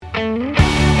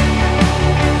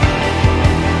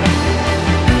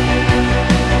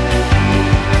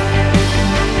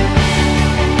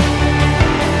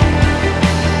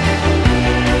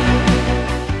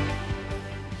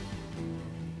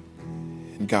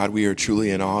God, we are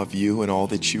truly in awe of you and all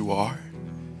that you are.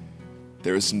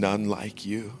 There is none like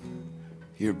you.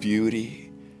 Your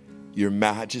beauty, your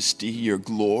majesty, your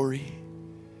glory,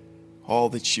 all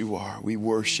that you are. We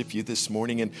worship you this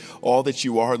morning, and all that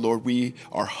you are, Lord, we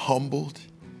are humbled.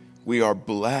 We are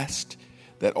blessed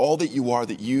that all that you are,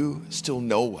 that you still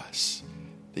know us,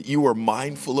 that you are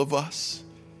mindful of us,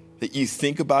 that you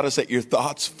think about us, that your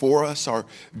thoughts for us are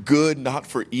good, not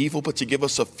for evil, but to give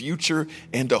us a future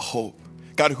and a hope.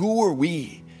 God, who are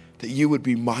we that you would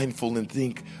be mindful and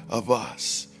think of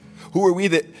us? Who are we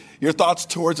that your thoughts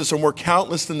towards us are more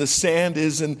countless than the sand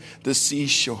is in the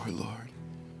seashore, Lord?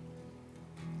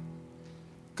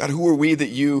 God, who are we that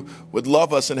you would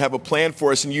love us and have a plan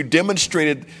for us? And you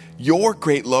demonstrated your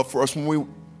great love for us when we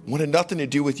wanted nothing to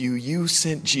do with you. You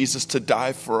sent Jesus to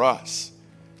die for us.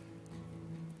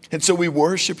 And so we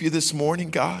worship you this morning,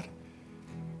 God.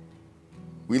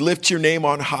 We lift your name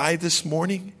on high this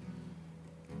morning.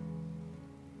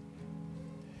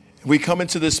 We come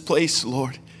into this place,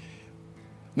 Lord,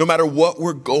 no matter what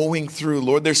we're going through,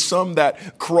 Lord. There's some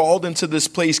that crawled into this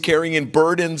place carrying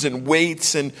burdens and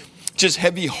weights and just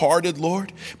heavy-hearted,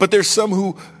 Lord. But there's some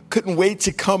who couldn't wait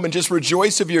to come and just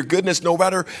rejoice of your goodness. No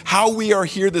matter how we are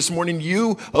here this morning,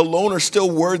 you alone are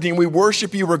still worthy, and we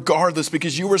worship you regardless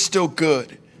because you are still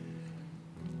good.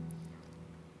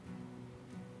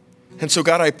 And so,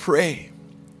 God, I pray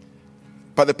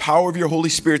by the power of your Holy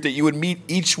Spirit that you would meet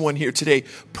each one here today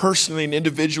personally and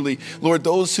individually. Lord,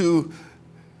 those who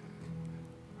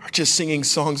are just singing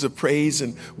songs of praise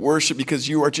and worship because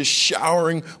you are just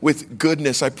showering with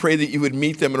goodness, I pray that you would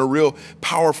meet them in a real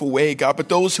powerful way, God. But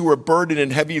those who are burdened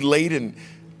and heavy laden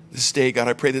this day, God,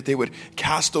 I pray that they would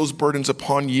cast those burdens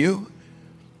upon you.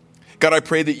 God, I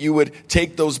pray that you would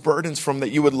take those burdens from them,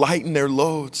 that you would lighten their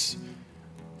loads.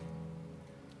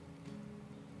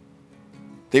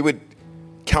 They would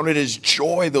count it as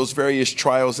joy, those various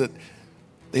trials that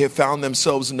they have found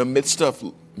themselves in the midst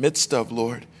of,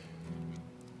 Lord.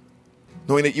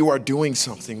 Knowing that you are doing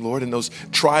something, Lord, and those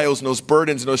trials and those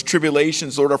burdens and those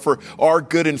tribulations, Lord, are for our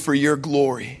good and for your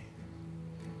glory.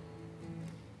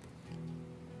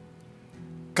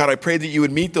 God, I pray that you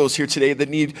would meet those here today that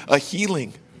need a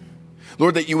healing.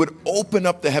 Lord, that you would open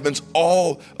up the heavens.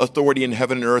 All authority in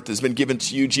heaven and earth has been given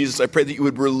to you, Jesus. I pray that you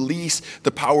would release the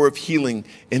power of healing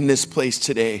in this place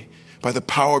today by the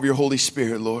power of your Holy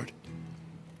Spirit, Lord.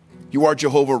 You are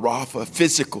Jehovah Rapha.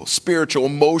 Physical, spiritual,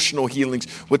 emotional healings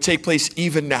would take place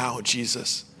even now,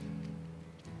 Jesus.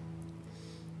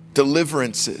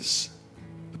 Deliverances.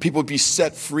 People would be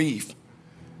set free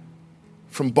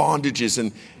from bondages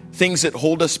and things that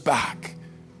hold us back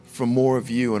from more of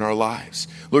you in our lives.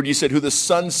 Lord, you said, who the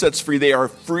Son sets free, they are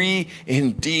free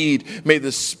indeed. May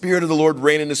the Spirit of the Lord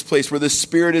reign in this place. Where the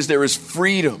Spirit is, there is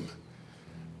freedom.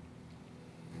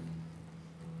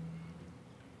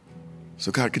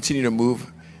 So God, continue to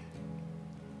move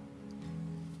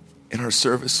in our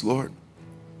service, Lord.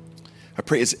 I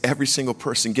pray as every single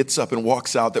person gets up and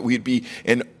walks out that we'd be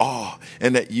in awe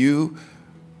and that you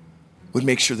would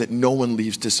make sure that no one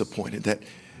leaves disappointed, that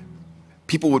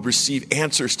people would receive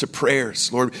answers to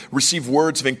prayers, Lord, receive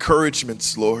words of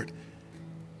encouragements, Lord.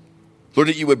 Lord,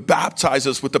 that you would baptize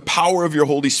us with the power of your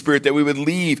Holy Spirit, that we would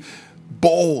leave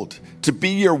bold to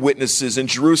be your witnesses in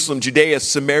Jerusalem, Judea,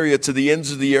 Samaria, to the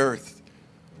ends of the earth.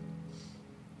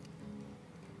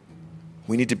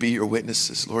 We need to be your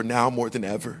witnesses, Lord, now more than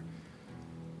ever.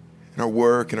 In our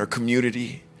work, in our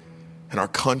community, in our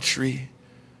country.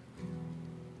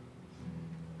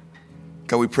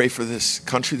 God, we pray for this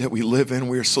country that we live in.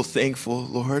 We are so thankful,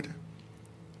 Lord,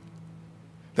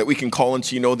 that we can call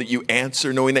unto you, know that you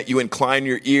answer, knowing that you incline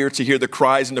your ear to hear the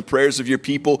cries and the prayers of your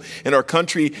people. And our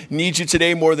country needs you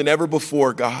today more than ever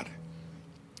before, God.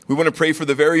 We want to pray for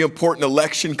the very important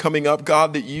election coming up,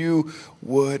 God, that your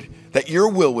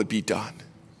will would be done.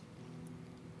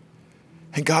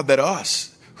 And God, that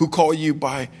us who call you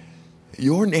by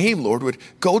your name, Lord, would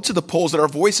go to the polls, that our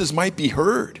voices might be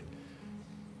heard.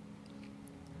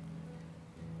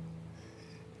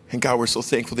 And God, we're so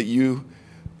thankful that you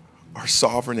are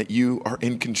sovereign, that you are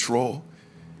in control,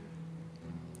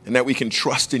 and that we can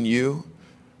trust in you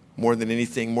more than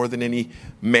anything, more than any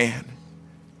man.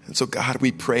 And so, God,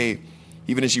 we pray,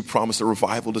 even as you promised a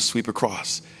revival to sweep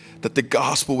across, that the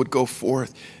gospel would go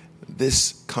forth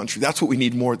this country. That's what we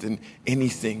need more than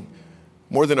anything,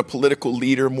 more than a political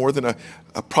leader, more than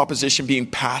a proposition being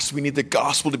passed. We need the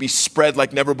gospel to be spread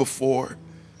like never before.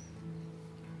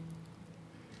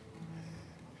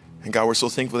 And God, we're so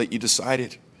thankful that you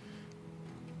decided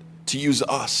to use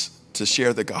us to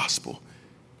share the gospel.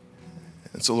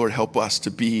 And so, Lord, help us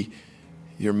to be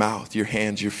your mouth, your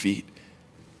hands, your feet,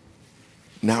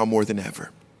 now more than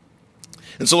ever.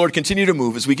 And so, Lord, continue to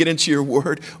move as we get into your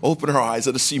word. Open our eyes.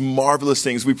 Let us see marvelous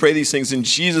things. We pray these things in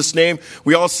Jesus' name.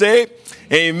 We all say,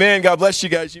 amen. God bless you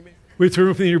guys. You may. We turn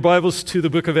open your Bibles to the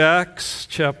book of Acts,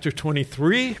 chapter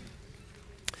 23.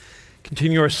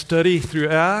 Continue our study through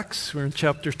Acts. We're in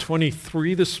chapter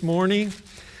 23 this morning.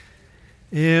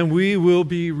 And we will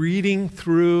be reading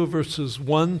through verses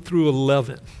 1 through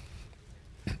 11.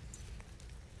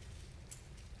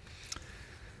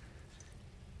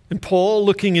 And Paul,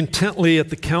 looking intently at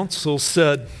the council,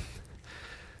 said,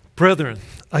 "Brethren,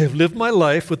 I have lived my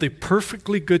life with a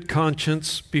perfectly good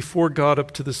conscience before God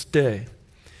up to this day."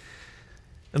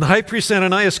 And the high priest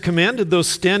Ananias commanded those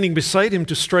standing beside him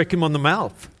to strike him on the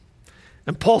mouth.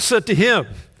 And Paul said to him,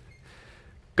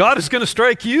 "God is going to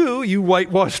strike you, you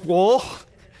whitewashed wall.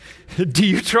 Do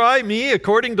you try me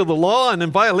according to the law, and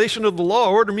in violation of the law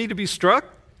order me to be struck?"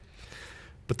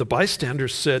 But the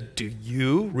bystanders said, "Do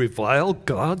you revile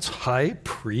God's high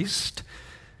priest?"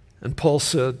 And Paul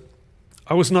said,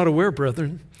 "I was not aware,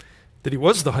 brethren, that he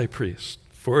was the high priest.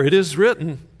 For it is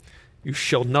written, 'You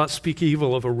shall not speak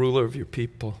evil of a ruler of your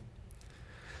people.'"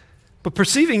 But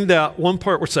perceiving that one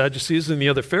part were Sadducees and the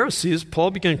other Pharisees,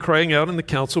 Paul began crying out in the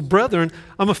council, "Brethren,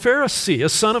 I'm a Pharisee, a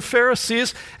son of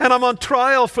Pharisees, and I'm on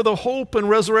trial for the hope and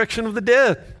resurrection of the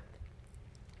dead."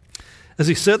 As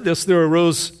he said this, there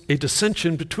arose a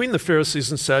dissension between the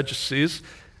Pharisees and Sadducees,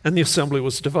 and the assembly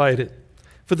was divided.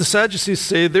 For the Sadducees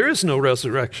say there is no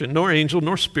resurrection, nor angel,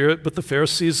 nor spirit, but the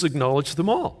Pharisees acknowledge them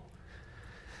all.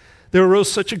 There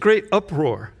arose such a great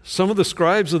uproar. Some of the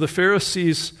scribes of the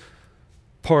Pharisees'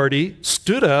 party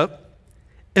stood up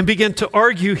and began to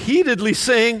argue heatedly,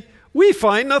 saying, "We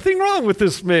find nothing wrong with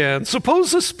this man.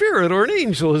 Suppose a spirit or an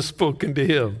angel has spoken to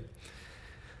him."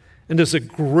 And as a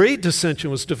great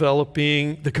dissension was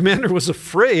developing, the commander was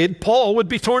afraid Paul would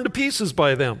be torn to pieces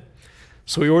by them.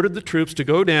 So he ordered the troops to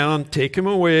go down, take him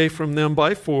away from them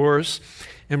by force,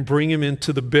 and bring him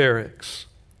into the barracks.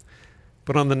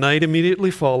 But on the night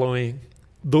immediately following,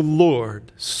 the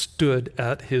Lord stood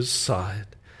at his side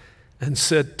and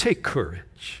said, "Take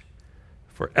courage,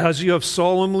 for as you have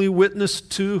solemnly witnessed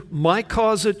to my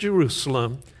cause at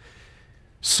Jerusalem,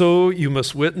 so you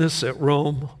must witness at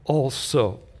Rome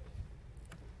also."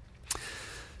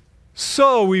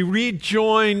 So we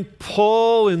rejoin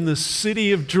Paul in the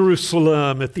city of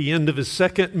Jerusalem at the end of his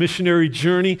second missionary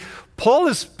journey. Paul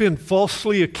has been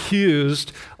falsely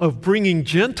accused of bringing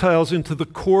Gentiles into the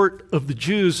court of the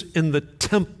Jews in the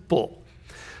temple,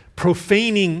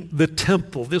 profaning the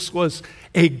temple. This was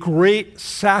a great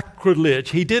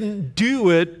sacrilege. He didn't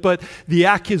do it, but the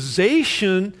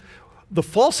accusation, the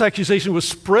false accusation was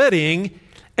spreading,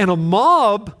 and a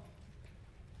mob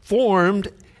formed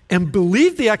and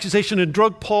believed the accusation and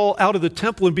drug Paul out of the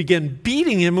temple and began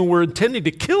beating him and were intending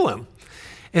to kill him.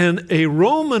 And a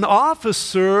Roman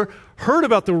officer heard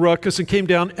about the ruckus and came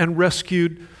down and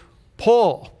rescued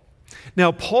Paul.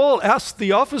 Now, Paul asked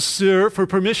the officer for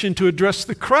permission to address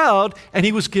the crowd, and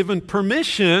he was given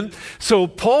permission. So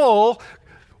Paul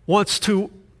wants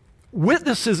to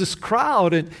witness to this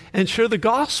crowd and share the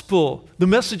gospel, the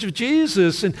message of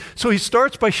Jesus. And so he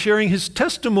starts by sharing his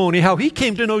testimony, how he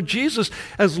came to know Jesus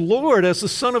as Lord, as the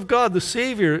Son of God, the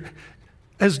Savior,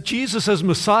 as Jesus as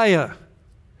Messiah.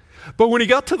 But when he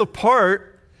got to the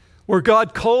part where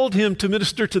God called him to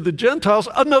minister to the Gentiles,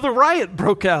 another riot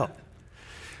broke out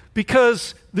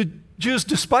because the Jews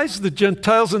despised the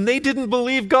Gentiles and they didn't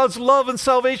believe God's love and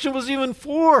salvation was even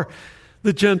for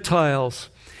the Gentiles.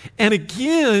 And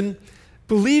again,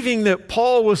 believing that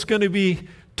Paul was going to be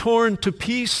torn to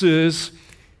pieces,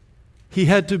 he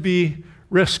had to be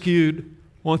rescued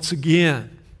once again.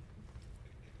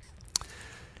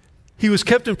 He was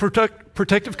kept in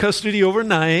protective custody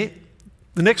overnight.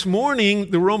 The next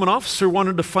morning, the Roman officer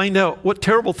wanted to find out what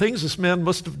terrible things this man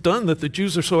must have done that the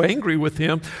Jews are so angry with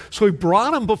him. So he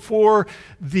brought him before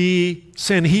the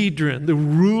Sanhedrin, the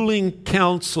ruling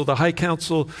council, the high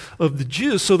council of the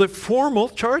Jews, so that formal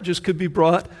charges could be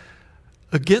brought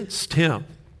against him.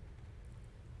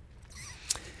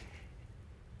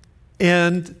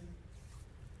 And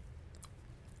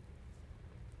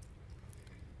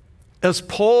as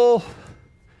Paul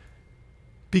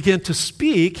began to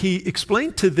speak, he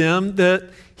explained to them that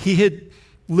he had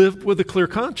lived with a clear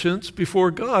conscience before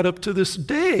God up to this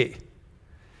day.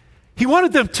 He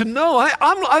wanted them to know,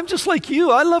 I'm just like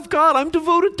you. I love God. I'm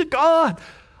devoted to God.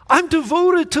 I'm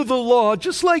devoted to the law,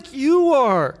 just like you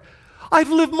are. I've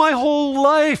lived my whole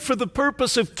life for the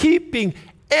purpose of keeping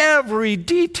every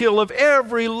detail of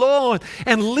every law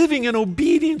and living in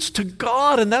obedience to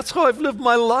God, and that's how I've lived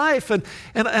my life, and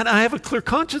I have a clear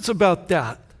conscience about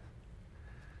that.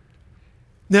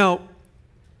 Now,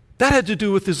 that had to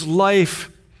do with his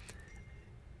life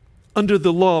under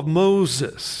the law of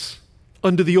Moses,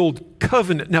 under the old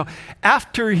covenant. Now,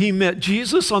 after he met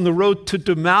Jesus on the road to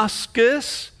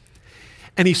Damascus,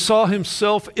 and he saw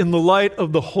himself in the light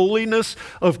of the holiness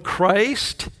of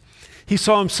Christ, he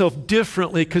saw himself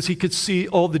differently because he could see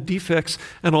all the defects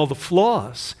and all the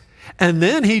flaws. And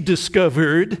then he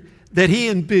discovered that he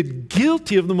had been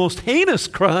guilty of the most heinous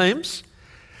crimes,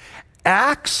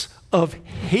 acts of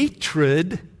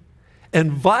hatred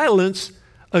and violence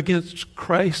against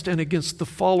Christ and against the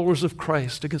followers of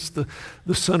Christ, against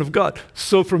the Son of God.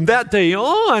 So from that day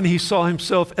on, he saw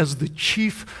himself as the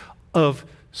chief of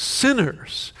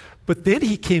sinners. But then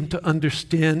he came to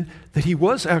understand that he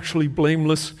was actually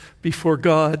blameless before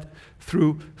God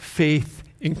through faith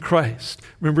in Christ.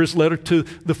 Remember his letter to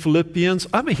the Philippians?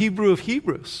 I'm a Hebrew of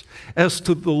Hebrews. As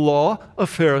to the law, a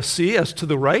Pharisee. As to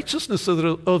the righteousness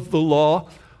of the law,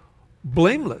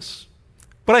 blameless.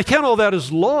 But I count all that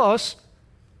as loss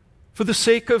for the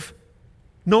sake of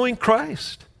knowing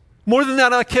Christ. More than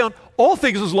that, I count all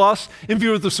things as loss in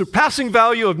view of the surpassing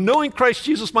value of knowing Christ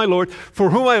Jesus my Lord,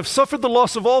 for whom I have suffered the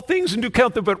loss of all things and do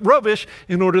count them but rubbish,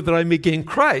 in order that I may gain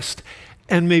Christ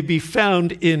and may be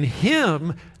found in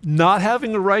him, not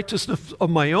having a righteousness of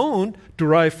my own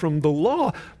derived from the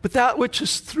law, but that which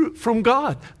is from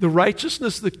God, the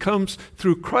righteousness that comes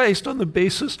through Christ on the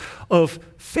basis of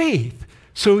faith.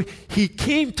 So he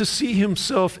came to see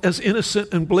himself as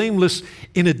innocent and blameless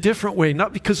in a different way,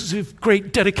 not because of his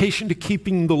great dedication to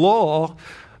keeping the law,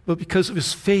 but because of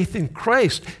his faith in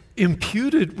Christ,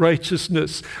 imputed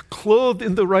righteousness, clothed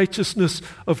in the righteousness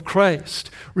of Christ.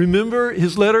 Remember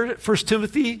his letter, 1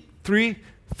 Timothy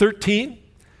 3:13,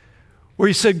 where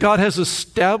he said, God has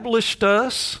established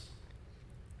us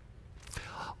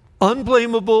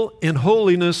unblameable in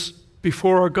holiness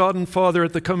before our God and Father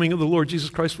at the coming of the Lord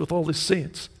Jesus Christ with all his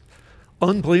saints.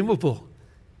 Unblameable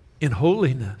in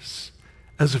holiness,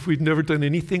 as if we'd never done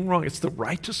anything wrong. It's the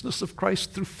righteousness of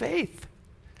Christ through faith.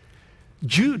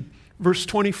 Jude, verse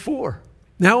 24.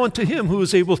 Now unto him who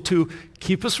is able to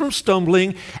keep us from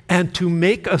stumbling and to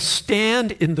make us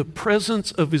stand in the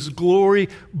presence of his glory,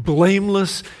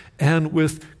 blameless and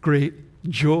with great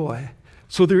joy.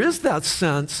 So there is that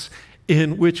sense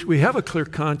in which we have a clear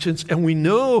conscience and we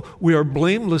know we are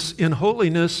blameless in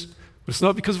holiness, but it's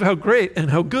not because of how great and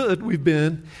how good we've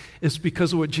been. It's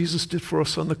because of what Jesus did for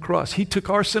us on the cross. He took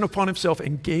our sin upon himself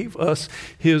and gave us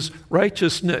his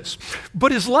righteousness.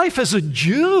 But his life as a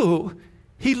Jew,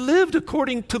 he lived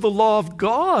according to the law of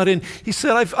God. And he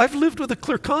said, I've lived with a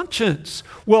clear conscience.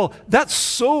 Well, that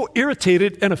so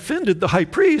irritated and offended the high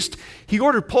priest, he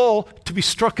ordered Paul to be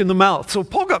struck in the mouth. So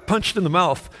Paul got punched in the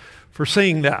mouth for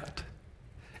saying that.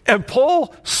 And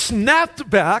Paul snapped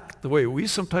back, the way we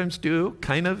sometimes do,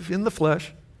 kind of in the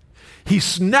flesh. He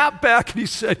snapped back and he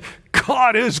said,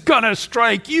 God is going to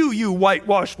strike you, you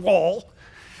whitewashed wall.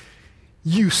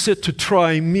 You sit to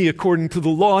try me according to the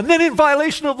law. And then in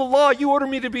violation of the law, you order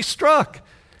me to be struck.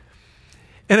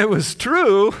 And it was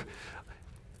true.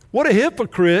 What a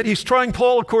hypocrite. He's trying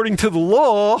Paul according to the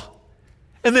law.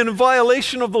 And then in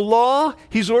violation of the law,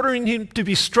 he's ordering him to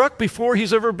be struck before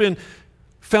he's ever been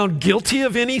found guilty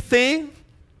of anything.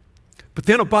 But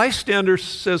then a bystander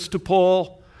says to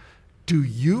Paul, do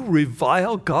you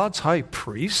revile God's high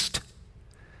priest?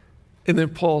 And then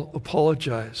Paul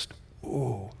apologized.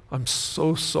 Oh, I'm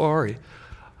so sorry.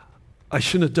 I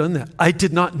shouldn't have done that. I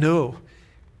did not know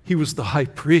he was the high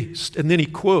priest. And then he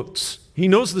quotes, he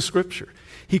knows the scripture.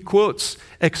 He quotes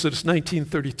Exodus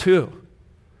 19:32.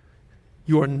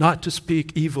 You are not to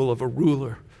speak evil of a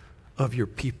ruler of your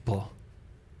people.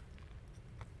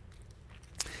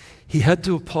 He had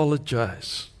to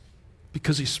apologize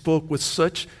because he spoke with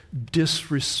such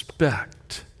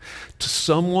disrespect to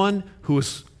someone who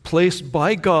was placed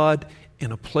by God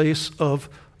in a place of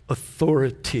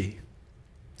authority.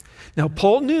 Now,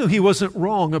 Paul knew he wasn't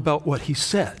wrong about what he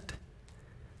said,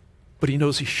 but he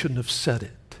knows he shouldn't have said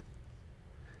it.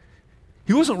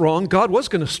 He wasn't wrong. God was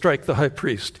going to strike the high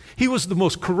priest. He was the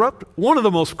most corrupt, one of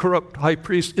the most corrupt high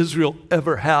priests Israel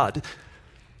ever had.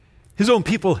 His own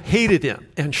people hated him,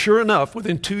 and sure enough,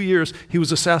 within 2 years, he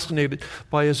was assassinated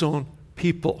by his own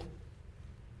people.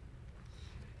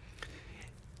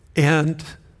 And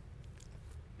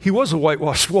he was a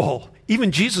whitewashed wall.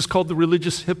 Even Jesus called the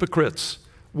religious hypocrites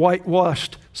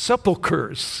whitewashed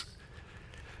sepulchres.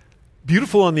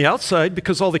 Beautiful on the outside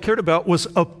because all they cared about was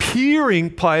appearing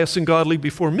pious and godly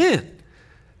before men.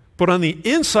 But on the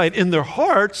inside, in their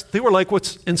hearts, they were like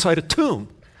what's inside a tomb,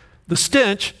 the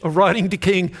stench of rotting,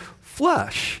 decaying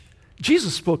flesh.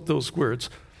 Jesus spoke those words.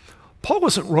 Paul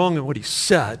wasn't wrong in what he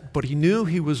said, but he knew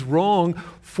he was wrong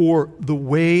for the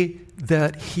way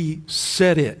that he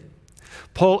said it.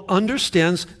 Paul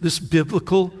understands this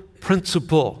biblical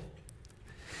principle.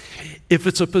 If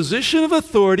it's a position of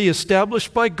authority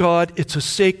established by God, it's a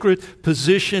sacred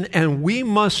position, and we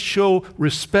must show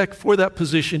respect for that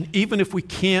position, even if we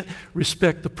can't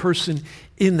respect the person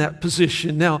in that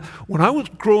position. Now, when I was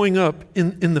growing up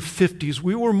in the 50s,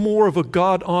 we were more of a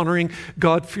God-honoring,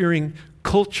 God-fearing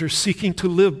culture, seeking to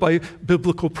live by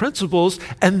biblical principles,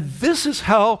 and this is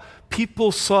how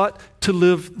people sought to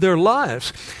live their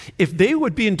lives. If they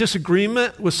would be in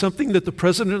disagreement with something that the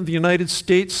President of the United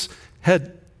States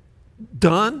had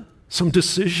done, some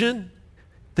decision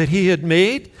that he had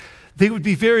made, they would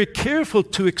be very careful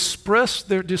to express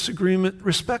their disagreement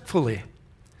respectfully.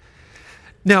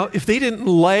 Now, if they didn't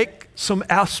like some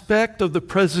aspect of the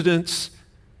president's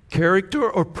character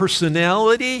or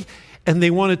personality and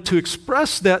they wanted to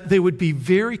express that, they would be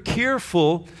very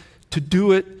careful to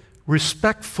do it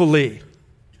respectfully.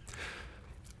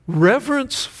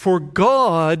 Reverence for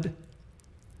God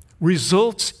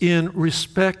results in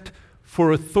respect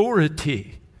for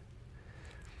authority.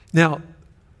 Now,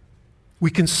 we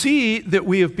can see that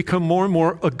we have become more and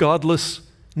more a godless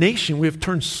nation. We have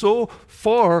turned so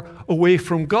far away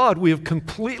from God. We have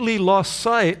completely lost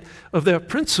sight of that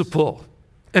principle.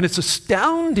 And it's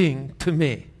astounding to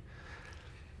me.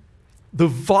 The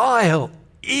vile,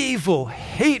 evil,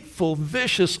 hateful,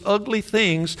 vicious, ugly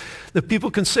things that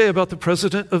people can say about the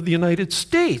President of the United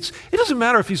States. It doesn't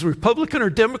matter if he's a Republican or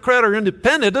Democrat or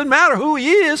independent. It doesn't matter who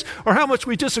he is or how much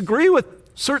we disagree with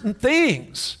certain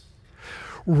things.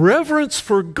 Reverence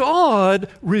for God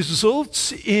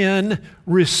results in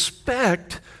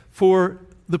respect for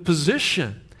the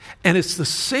position. And it's the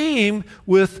same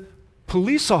with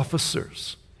police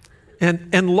officers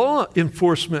and law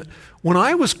enforcement. When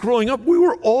I was growing up, we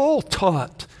were all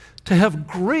taught to have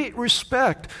great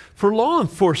respect for law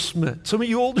enforcement. Some of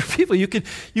you older people, you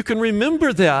can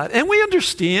remember that. And we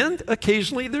understand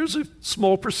occasionally there's a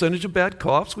small percentage of bad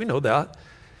cops. We know that.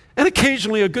 And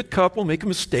occasionally a good cop will make a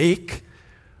mistake.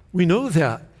 We know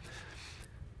that.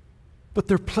 But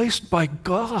they're placed by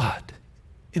God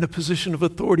in a position of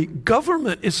authority.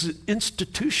 Government is an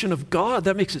institution of God.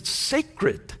 That makes it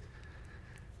sacred.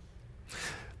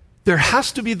 There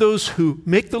has to be those who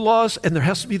make the laws, and there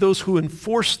has to be those who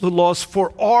enforce the laws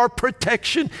for our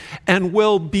protection and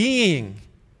well-being.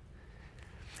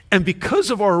 And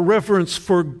because of our reverence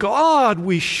for God,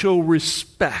 we show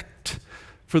respect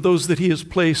for those that He has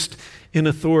placed in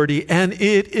authority. And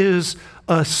it is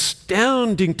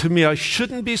astounding to me. I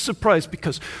shouldn't be surprised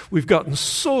because we've gotten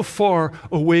so far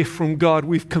away from God.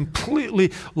 We've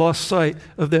completely lost sight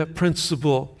of that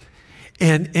principle.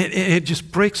 And it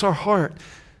just breaks our heart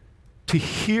to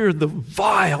hear the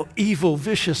vile, evil,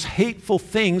 vicious, hateful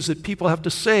things that people have to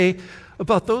say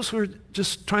about those who are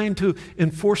just trying to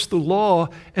enforce the law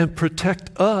and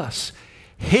protect us.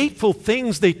 Hateful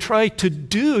things they try to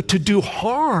do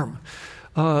harm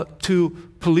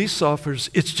to police officers.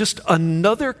 It's just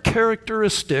another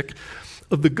characteristic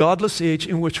of the godless age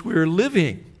in which we're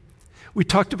living. We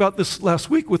talked about this last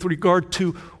week with regard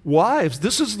to wives.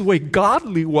 This is the way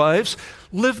godly wives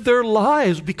live their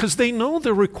lives because they know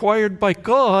they're required by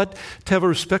God to have a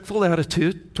respectful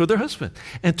attitude toward their husband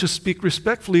and to speak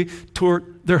respectfully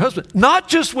toward their husband. Not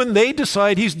just when they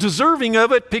decide he's deserving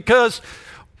of it, because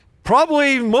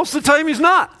probably most of the time he's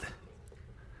not.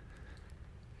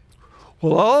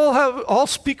 Well, I'll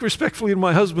speak respectfully to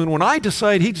my husband when I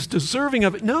decide he's deserving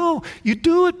of it. No, you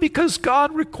do it because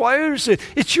God requires it.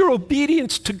 It's your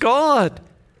obedience to God.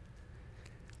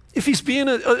 If he's being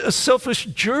a selfish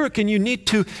jerk and you need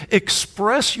to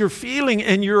express your feeling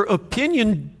and your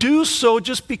opinion, do so.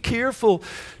 Just be careful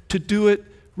to do it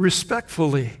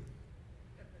respectfully.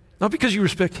 Not because you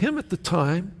respect him at the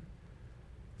time,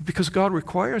 but because God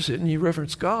requires it and you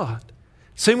reverence God.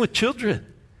 Same with children.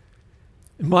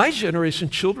 In my generation,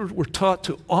 children were taught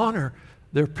to honor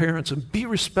their parents and be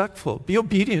respectful, be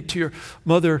obedient to your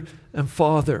mother and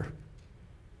father.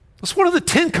 That's one of the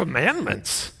 10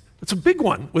 commandments. It's a big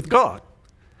one with God.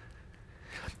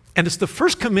 And it's the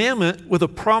first commandment with a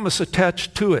promise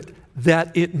attached to it,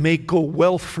 that it may go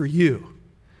well for you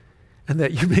and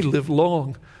that you may live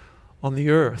long on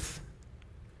the earth.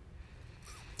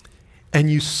 And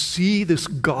you see this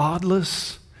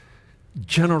godless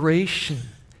generation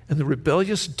and the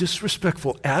rebellious,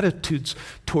 disrespectful attitudes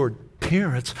toward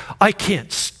parents. I can't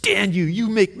stand you. You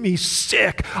make me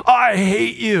sick. I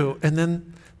hate you. And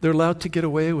then they're allowed to get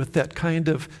away with that kind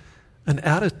of an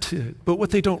attitude. But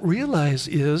what they don't realize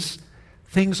is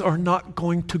things are not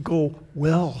going to go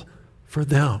well for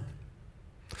them.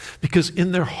 Because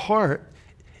in their heart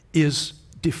is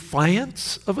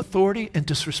defiance of authority and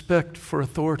disrespect for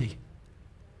authority.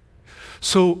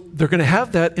 So they're going to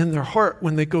have that in their heart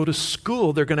when they go to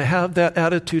school. They're going to have that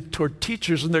attitude toward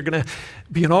teachers, and they're going to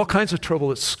be in all kinds of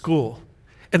trouble at school.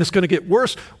 And it's going to get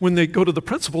worse when they go to the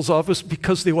principal's office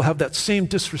because they will have that same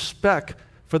disrespect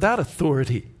for that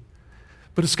authority.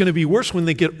 But it's going to be worse when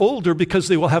they get older because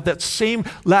they will have that same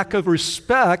lack of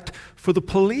respect for the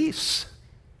police.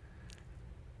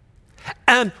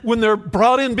 And when they're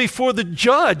brought in before the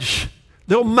judge,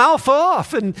 they'll mouth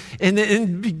off and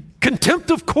be contempt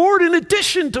of court in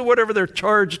addition to whatever they're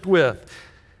charged with.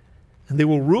 And they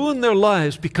will ruin their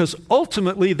lives because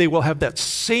ultimately they will have that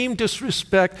same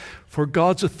disrespect for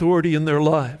God's authority in their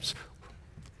lives.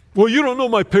 Well, you don't know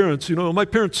my parents. My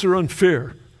parents are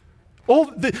unfair.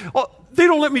 They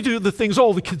don't let me do the things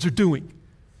all the kids are doing.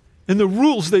 And the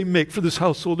rules they make for this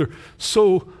household are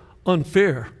so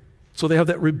unfair. So they have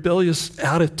that rebellious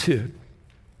attitude.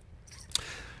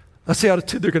 That's the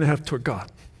attitude they're going to have toward God.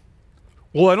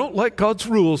 Well, I don't like God's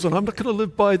rules, and I'm not going to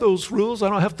live by those rules. I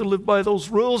don't have to live by those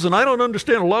rules, and I don't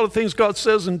understand a lot of things God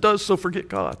says and does, so forget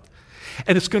God.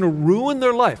 And it's going to ruin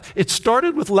their life. It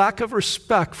started with lack of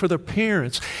respect for their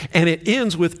parents, and it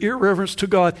ends with irreverence to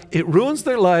God. It ruins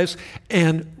their lives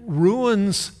and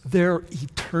ruins their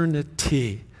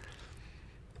eternity.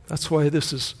 That's why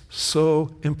this is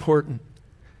so important.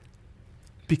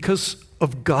 Because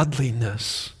of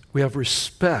godliness, we have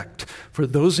respect for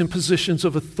those in positions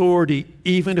of authority,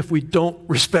 even if we don't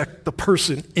respect the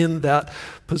person in that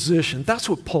position. That's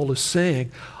what Paul is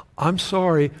saying. I'm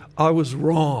sorry, I was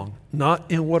wrong, not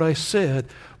in what I said,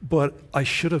 but I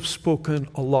should have spoken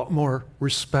a lot more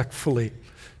respectfully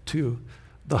to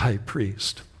the high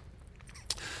priest.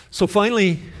 So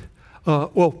finally,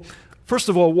 first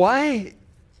of all, why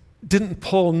didn't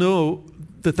Paul know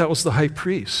that that was the high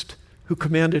priest who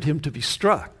commanded him to be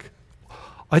struck?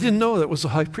 I didn't know that was the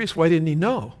high priest. Why didn't he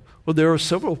know? Well, there are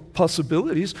several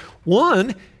possibilities.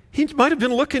 One, he might have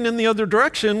been looking in the other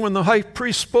direction when the high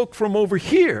priest spoke from over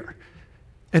here.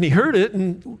 And he heard it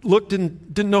and looked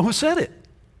and didn't know who said it.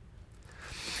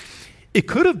 It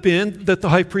could have been that the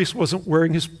high priest wasn't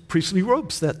wearing his priestly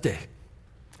robes that day.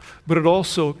 But it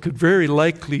also could very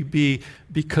likely be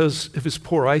because of his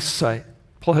poor eyesight.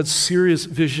 Paul had serious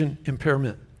vision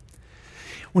impairment.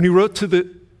 When he wrote to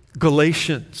the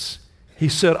Galatians, he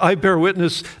said, I bear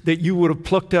witness that you would have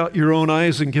plucked out your own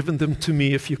eyes and given them to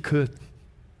me if you could.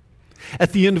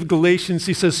 At the end of Galatians,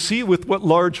 he says, see with what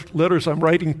large letters I'm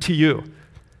writing to you.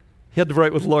 He had to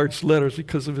write with large letters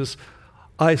because of his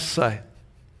eyesight.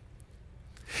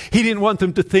 He didn't want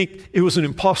them to think it was an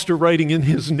imposter writing in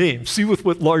his name. See with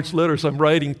what large letters I'm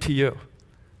writing to you.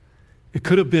 It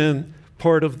could have been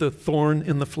part of the thorn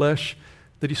in the flesh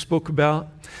that he spoke about.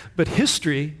 But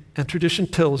history and tradition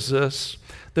tells us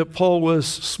that Paul was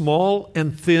small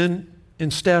and thin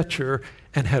in stature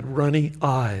and had runny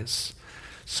eyes.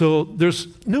 So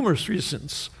there's numerous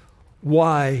reasons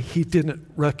why he didn't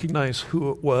recognize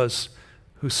who it was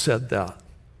who said that.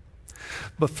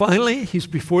 But finally, he's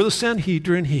before the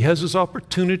Sanhedrin. He has his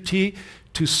opportunity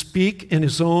to speak in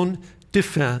his own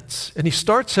defense. And he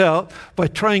starts out by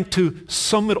trying to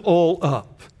sum it all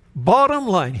up. Bottom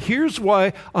line, here's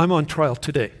why I'm on trial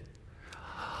today.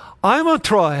 I'm on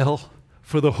trial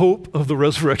for the hope of the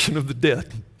resurrection of the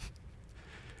dead.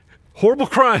 Horrible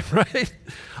crime, right?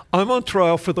 I'm on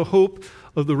trial for the hope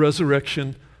of the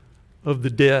resurrection of the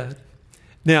dead.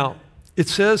 Now, it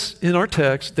says in our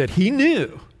text that he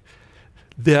knew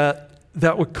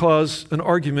that would cause an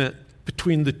argument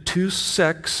between the two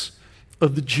sects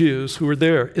of the Jews who were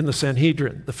there in the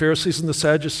Sanhedrin, the Pharisees and the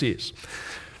Sadducees.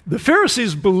 The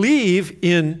Pharisees believe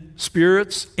in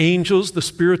spirits, angels, the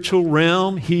spiritual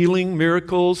realm, healing,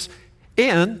 miracles,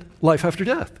 and life after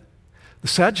death. The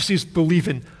Sadducees believe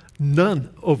in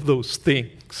none of those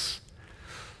things.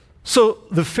 So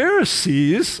the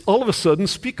Pharisees all of a sudden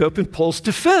speak up in Paul's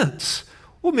defense.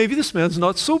 Well, maybe this man's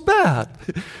not so bad.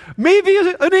 Maybe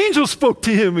an angel spoke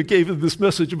to him and gave him this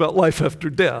message about life after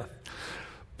death.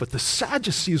 But the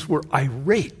Sadducees were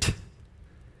irate.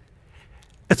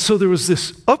 And so there was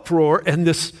this uproar and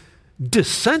this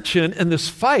dissension and this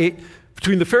fight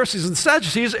between the Pharisees and the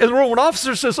Sadducees, and the Roman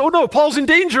officer says, oh no, Paul's in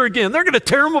danger again. They're going to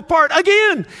tear him apart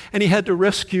again. And he had to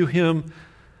rescue him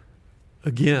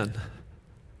again.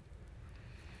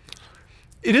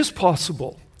 It is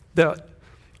possible that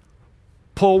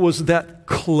Paul was that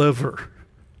clever.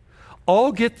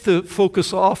 I'll get the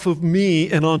focus off of me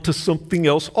and onto something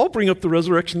else. I'll bring up the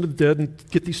resurrection of the dead and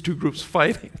get these two groups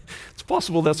fighting. It's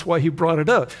possible that's why he brought it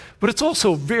up. But it's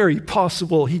also very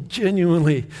possible he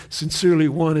genuinely, sincerely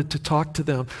wanted to talk to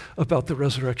them about the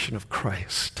resurrection of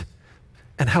Christ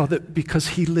and how that because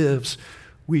he lives,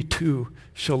 we too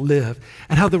shall live.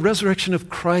 And how the resurrection of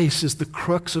Christ is the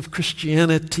crux of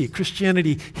Christianity.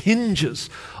 Christianity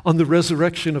hinges on the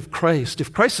resurrection of Christ.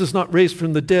 If Christ is not raised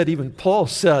from the dead, even Paul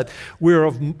said, we're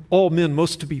of all men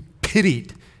most to be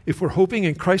pitied if we're hoping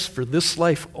in Christ for this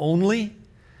life only,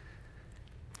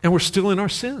 and we're still in our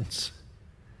sins.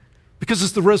 Because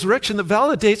it's the resurrection that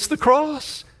validates the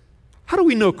cross. How do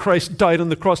we know Christ died on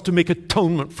the cross to make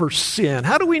atonement for sin?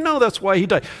 How do we know that's why he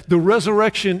died? The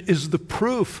resurrection is the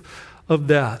proof of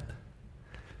that.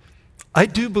 I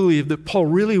do believe that Paul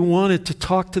really wanted to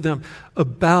talk to them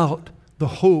about the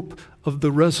hope of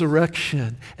the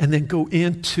resurrection and then go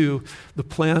into the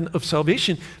plan of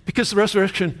salvation, because the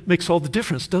resurrection makes all the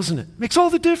difference, doesn't it? Makes all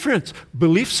the difference.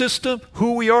 Belief system,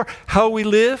 who we are, how we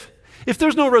live. If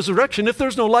there's no resurrection, if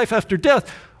there's no life after death,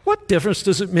 what difference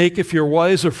does it make if you're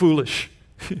wise or foolish?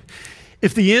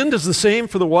 If the end is the same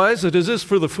for the wise as it is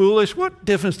for the foolish, what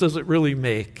difference does it really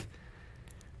make?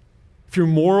 If you're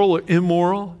moral or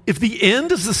immoral, if the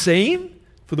end is the same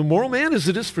for the moral man as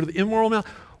it is for the immoral man,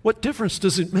 what difference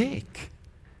does it make?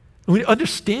 And we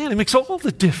understand it makes all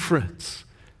the difference.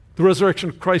 The resurrection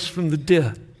of Christ from the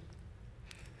dead,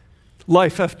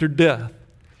 life after death. A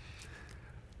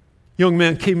young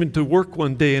man came into work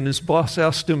one day and his boss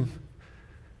asked him,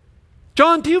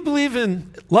 John, do you believe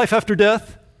in life after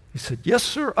death? He said, yes,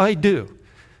 sir, I do.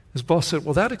 His boss said,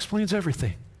 well, that explains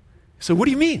everything. He said, what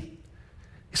do you mean?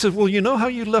 He said, well, you know how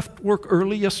you left work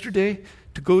early yesterday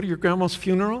to go to your grandma's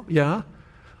funeral? Yeah.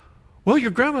 Well,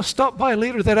 your grandma stopped by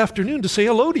later that afternoon to say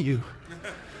hello to you.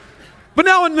 But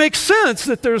now it makes sense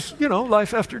that there's,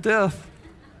 life after death.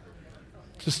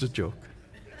 Just a joke.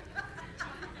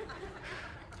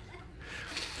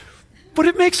 But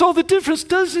it makes all the difference,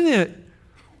 doesn't it?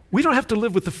 We don't have to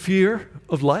live with the fear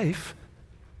of life,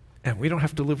 and we don't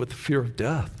have to live with the fear of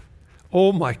death.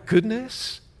 Oh my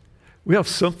goodness. We have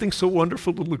something so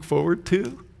wonderful to look forward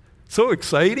to. So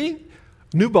exciting.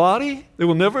 New body. They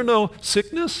will never know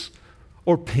sickness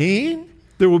or pain.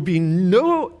 There will be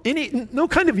no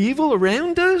kind of evil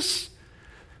around us.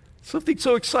 Something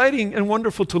so exciting and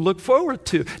wonderful to look forward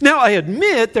to. Now, I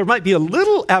admit there might be a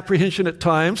little apprehension at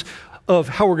times of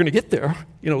how we're going to get there,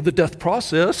 the death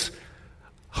process.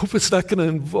 Hope it's not going to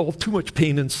involve too much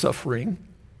pain and suffering.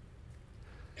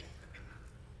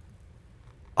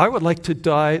 I would like to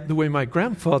die the way my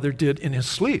grandfather did in his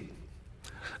sleep,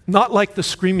 not like the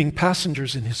screaming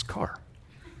passengers in his car.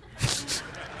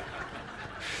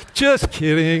 Just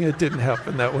kidding, it didn't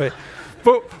happen that way.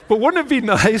 But wouldn't it be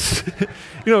nice?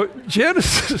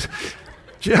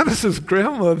 Janice's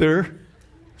grandmother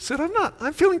said,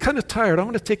 I'm feeling kind of tired. I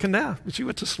want to take a nap. But she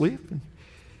went to sleep and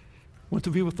went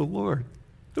to be with the Lord.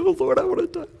 Oh, Lord, I want to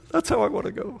die. That's how I want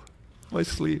to go, my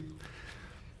sleep.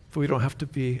 But we don't have to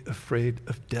be afraid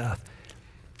of death.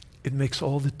 It makes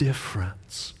all the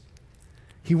difference.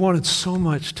 He wanted so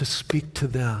much to speak to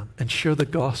them and share the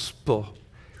gospel.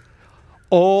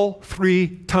 All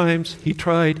 3 times he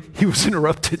tried, he was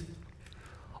interrupted.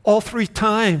 All 3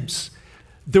 times.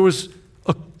 There was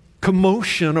a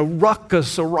commotion, a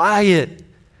ruckus, a riot.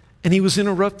 And he was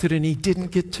interrupted and he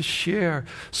didn't get to share.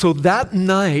 So that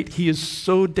night, he is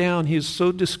so down, he is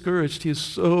so discouraged, he is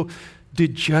so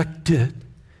dejected.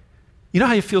 You know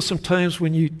how you feel sometimes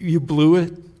when you blew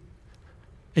it?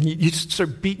 And you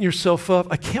start beating yourself up?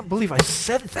 I can't believe I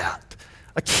said that.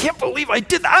 I can't believe I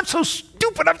did that. I'm so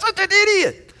stupid. I'm such an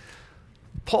idiot.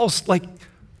 Paul's like,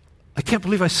 I can't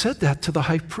believe I said that to the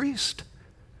high priest.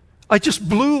 I just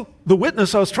blew the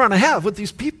witness I was trying to have with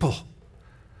these people.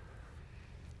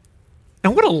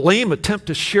 And what a lame attempt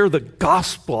to share the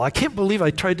gospel. I can't believe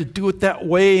I tried to do it that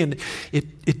way and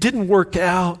it didn't work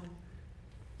out.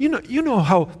 You know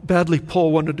how badly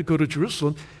Paul wanted to go to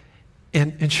Jerusalem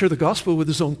and share the gospel with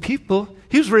his own people.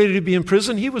 He was ready to be in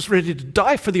prison. He was ready to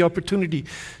die for the opportunity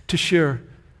to share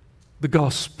the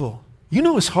gospel. You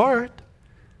know his heart.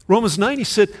 Romans 9, he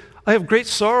said, I have great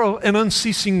sorrow and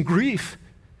unceasing grief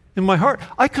in my heart.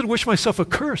 I could wish myself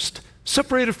accursed,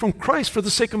 separated from Christ for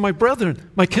the sake of my brethren,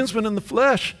 my kinsmen in the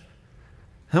flesh.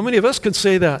 How many of us can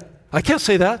say that? I can't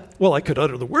say that. Well, I could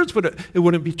utter the words, but it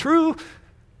wouldn't be true.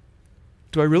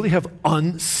 Do I really have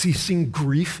unceasing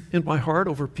grief in my heart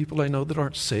over people I know that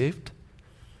aren't saved?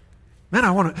 Man,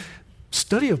 I want to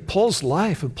study of Paul's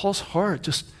life and Paul's heart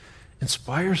just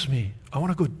inspires me. I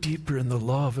want to go deeper in the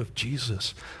love of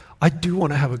Jesus. I do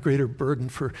want to have a greater burden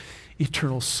for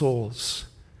eternal souls.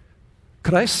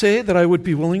 Could I say that I would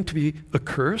be willing to be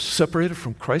accursed, separated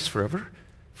from Christ forever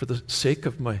for the sake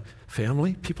of my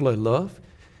family, people I love?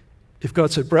 If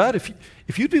God said, Brad,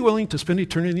 if you'd be willing to spend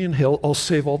eternity in hell, I'll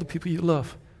save all the people you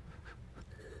love.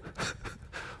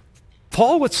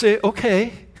 Paul would say,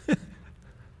 okay.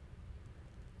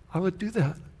 I would do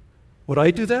that. Would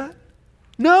I do that?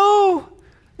 No,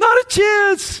 not a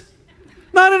chance.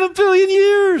 Not in a billion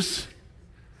years.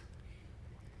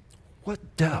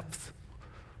 What depth.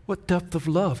 What depth of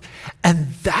love.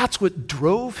 And that's what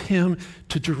drove him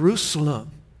to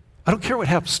Jerusalem. I don't care what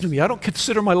happens to me. I don't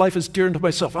consider my life as dear unto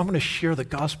myself. I'm going to share the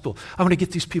gospel. I'm going to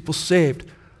get these people saved.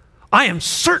 I am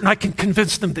certain I can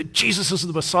convince them that Jesus is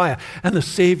the Messiah and the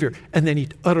Savior. And then he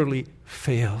utterly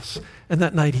fails. And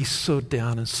that night he's so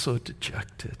down and so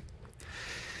dejected.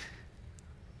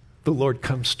 The Lord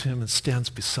comes to him and stands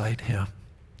beside him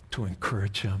to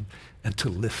encourage him and to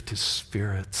lift his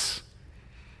spirits.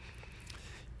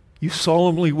 You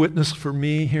solemnly witnessed for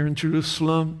me here in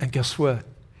Jerusalem, and guess what?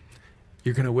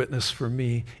 You're going to witness for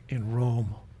me in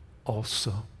Rome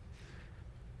also.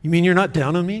 You mean you're not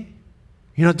down on me?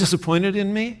 You're not disappointed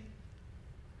in me?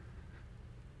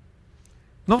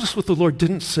 Notice what the Lord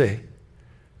didn't say.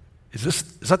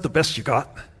 Is that the best you got?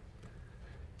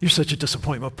 You're such a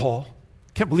disappointment, Paul.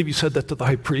 Can't believe you said that to the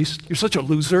high priest. You're such a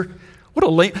loser. What a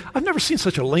lame, I've never seen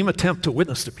such a lame attempt to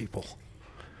witness to people.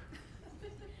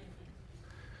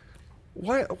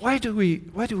 Why do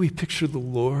we picture the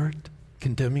Lord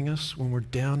condemning us when we're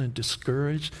down and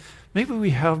discouraged? Maybe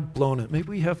we have blown it. Maybe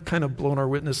we have kind of blown our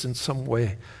witness in some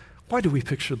way. Why do we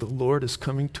picture the Lord as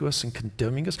coming to us and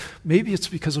condemning us? Maybe it's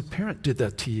because a parent did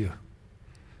that to you.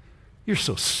 You're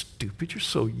so stupid. You're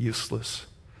so useless.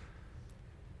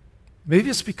 Maybe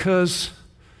it's because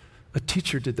a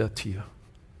teacher did that to you.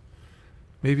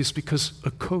 Maybe it's because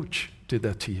a coach did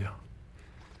that to you.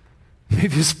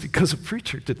 Maybe it's because a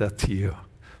preacher did that to you.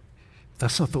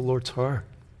 That's not the Lord's heart.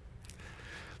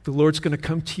 The Lord's going to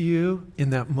come to you in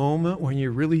that moment when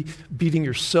you're really beating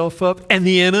yourself up and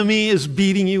the enemy is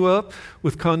beating you up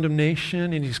with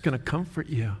condemnation, and he's going to comfort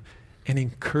you and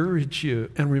encourage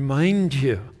you and remind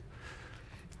you,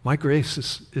 my grace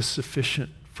is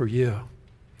sufficient for you,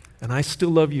 and I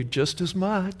still love you just as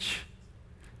much.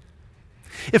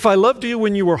 If I loved you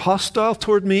when you were hostile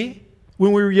toward me,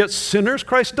 when we were yet sinners,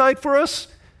 Christ died for us.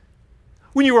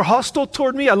 When you were hostile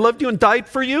toward me, I loved you and died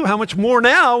for you. How much more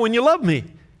now when you love me?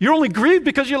 You're only grieved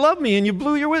because you love me and you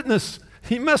blew your witness.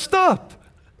 You messed up.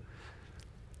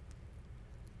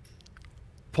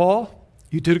 Paul,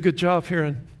 you did a good job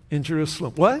here in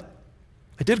Jerusalem. What?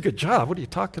 I did a good job. What are you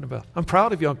talking about? I'm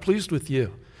proud of you. I'm pleased with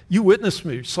you. You witnessed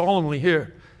me solemnly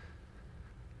here.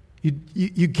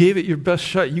 You gave it your best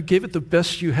shot. You gave it the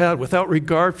best you had without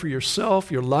regard for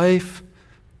yourself, your life.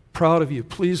 Proud of you,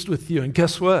 pleased with you. And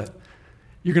guess what?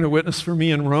 You're going to witness for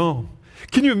me in Rome.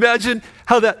 Can you imagine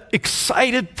how that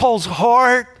excited Paul's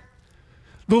heart?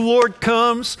 The Lord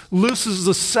comes, looses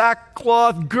the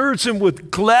sackcloth, girds him with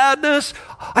gladness.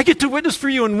 I get to witness for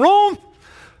you in Rome,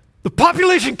 the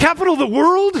population capital of the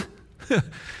world.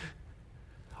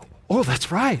 Oh,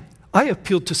 that's right. I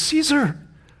appealed to Caesar.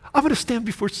 I'm going to stand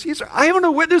before Caesar. I am going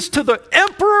to witness to the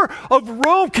emperor of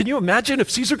Rome. Can you imagine if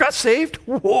Caesar got saved?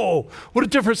 Whoa, what a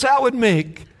difference that would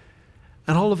make.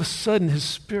 And all of a sudden, his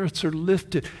spirits are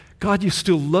lifted. God, you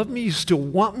still love me. You still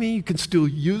want me. You can still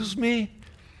use me.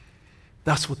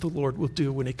 That's what the Lord will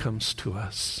do when he comes to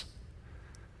us.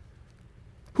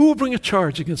 Who will bring a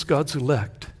charge against God's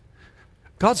elect?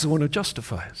 God's the one who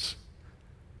justifies.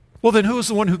 Well, then who is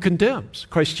the one who condemns?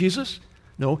 Christ Jesus?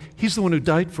 No, he's the one who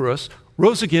died for us,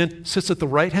 rose again, sits at the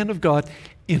right hand of God,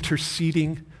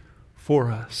 interceding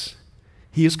for us.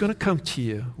 He is going to come to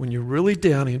you when you're really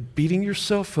down and beating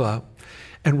yourself up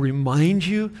and remind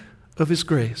you of his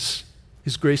grace.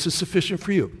 His grace is sufficient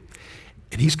for you.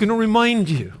 And he's going to remind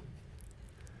you,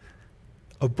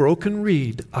 a broken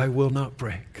reed I will not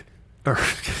break.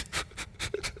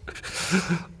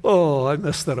 Oh, I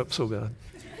messed that up so bad.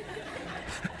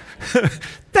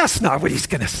 That's not what he's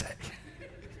going to say.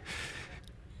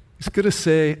 He's going to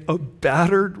say, a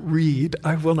battered reed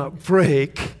I will not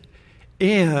break,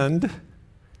 and,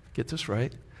 get this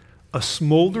right, a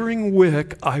smoldering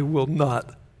wick I will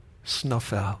not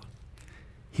snuff out.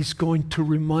 He's going to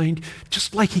remind,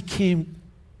 just like he came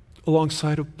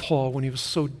alongside of Paul when he was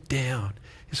so down,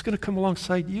 he's going to come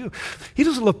alongside you. He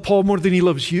doesn't love Paul more than he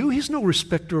loves you. He's no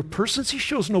respecter of persons. He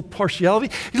shows no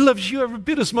partiality. He loves you every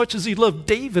bit as much as he loved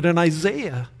David and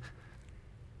Isaiah,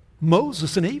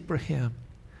 Moses and Abraham.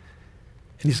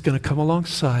 And he's going to come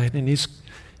alongside, and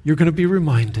you're going to be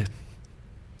reminded,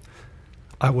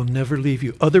 I will never leave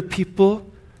you. Other people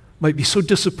might be so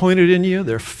disappointed in you.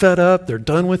 They're fed up. They're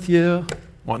done with you.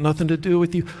 Want nothing to do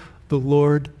with you. The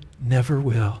Lord never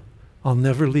will. I'll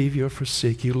never leave you or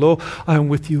forsake you. Lo, I am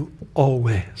with you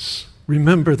always.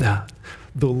 Remember that.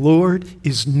 The Lord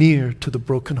is near to the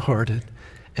brokenhearted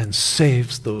and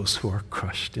saves those who are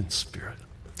crushed in spirit.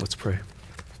 Let's pray.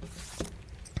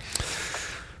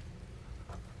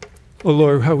 Oh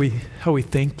Lord, how we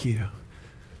thank you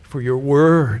for your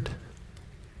word.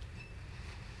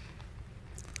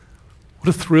 What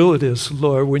a thrill it is,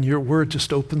 Lord, when your word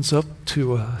just opens up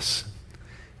to us.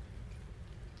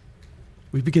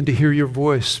 We begin to hear your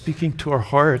voice speaking to our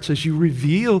hearts as you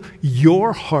reveal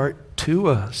your heart to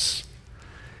us.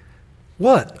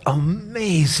 What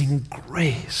amazing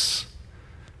grace.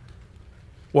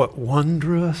 What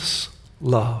wondrous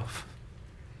love.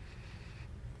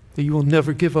 That you will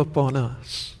never give up on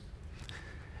us.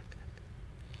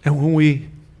 And when we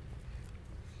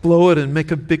blow it and make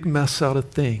a big mess out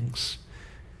of things,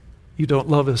 you don't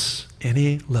love us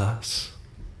any less.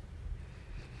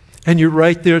 And you're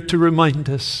right there to remind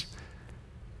us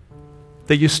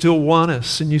that you still want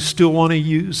us and you still want to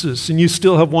use us and you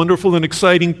still have wonderful and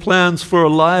exciting plans for our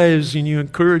lives, and you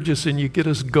encourage us and you get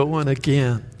us going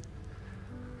again.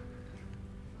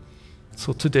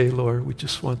 So today, Lord, we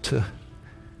just want to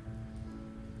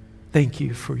thank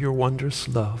you for your wondrous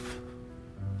love.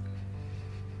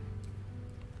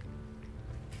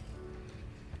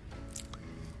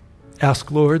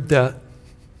 Ask, Lord, that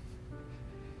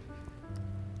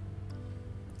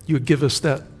you would give us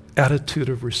that attitude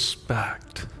of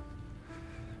respect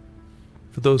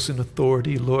for those in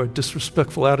authority, Lord.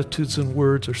 Disrespectful attitudes and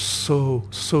words are so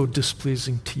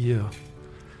displeasing to you.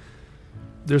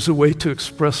 There's a way to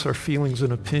express our feelings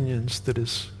and opinions that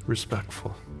is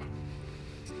respectful.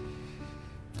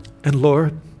 And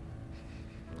Lord,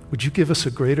 would you give us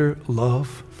a greater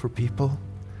love for people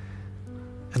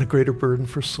and a greater burden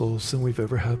for souls than we've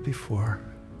ever had before?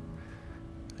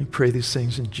 I pray these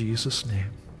things in Jesus'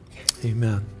 name.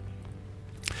 Amen.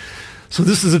 So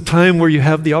this is a time where you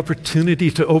have the opportunity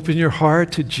to open your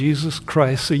heart to Jesus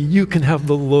Christ so you can have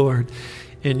the Lord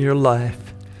in your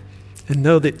life. And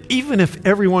know that even if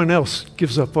everyone else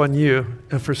gives up on you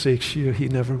and forsakes you, he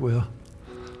never will.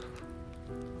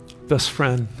 Best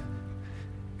friend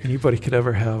anybody could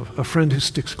ever have. A friend who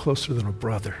sticks closer than a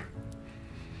brother.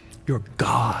 Your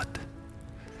God,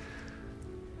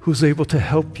 who's able to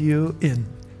help you and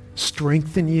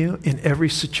strengthen you in every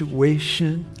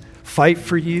situation, fight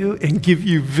for you and give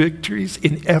you victories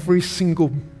in every single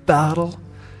battle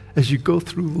as you go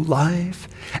through life,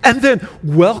 and then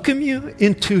welcome you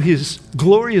into his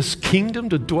glorious kingdom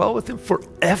to dwell with him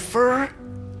forever.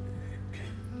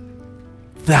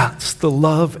 That's the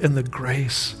love and the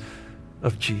grace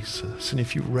of Jesus. And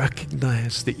if you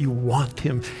recognize that you want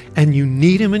him and you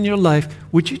need him in your life,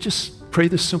 would you just pray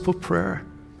this simple prayer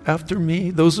after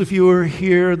me? Those of you who are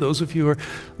here, those of you who are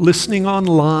listening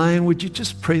online, would you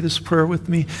just pray this prayer with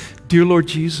me? Dear Lord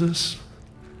Jesus,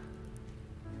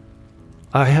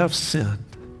 I have sinned.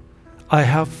 I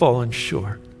have fallen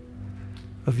short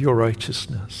of your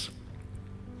righteousness.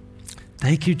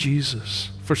 Thank you, Jesus,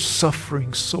 for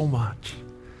suffering so much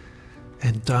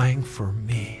and dying for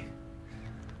me.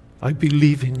 I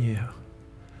believe in you.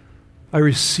 I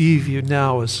receive you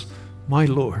now as my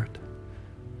Lord,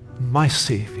 my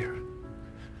Savior.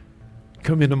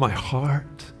 Come into my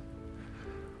heart.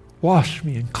 Wash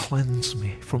me and cleanse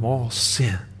me from all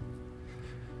sin.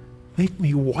 Make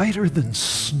me whiter than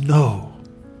snow.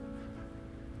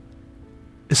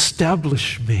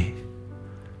 Establish me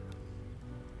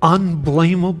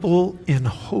unblameable in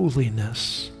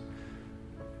holiness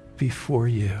before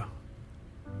you.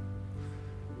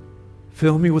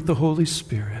 Fill me with the Holy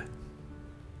Spirit.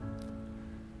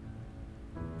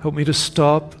 Help me to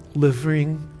stop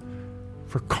living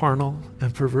for carnal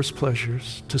and perverse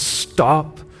pleasures, to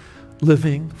stop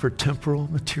living for temporal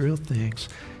material things,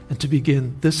 and to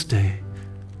begin this day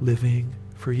living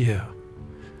for you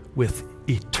with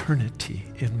eternity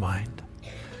in mind.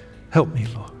 Help me,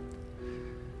 Lord,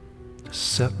 to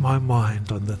set my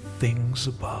mind on the things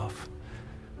above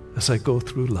as I go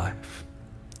through life.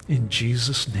 In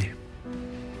Jesus' name,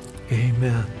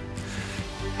 amen.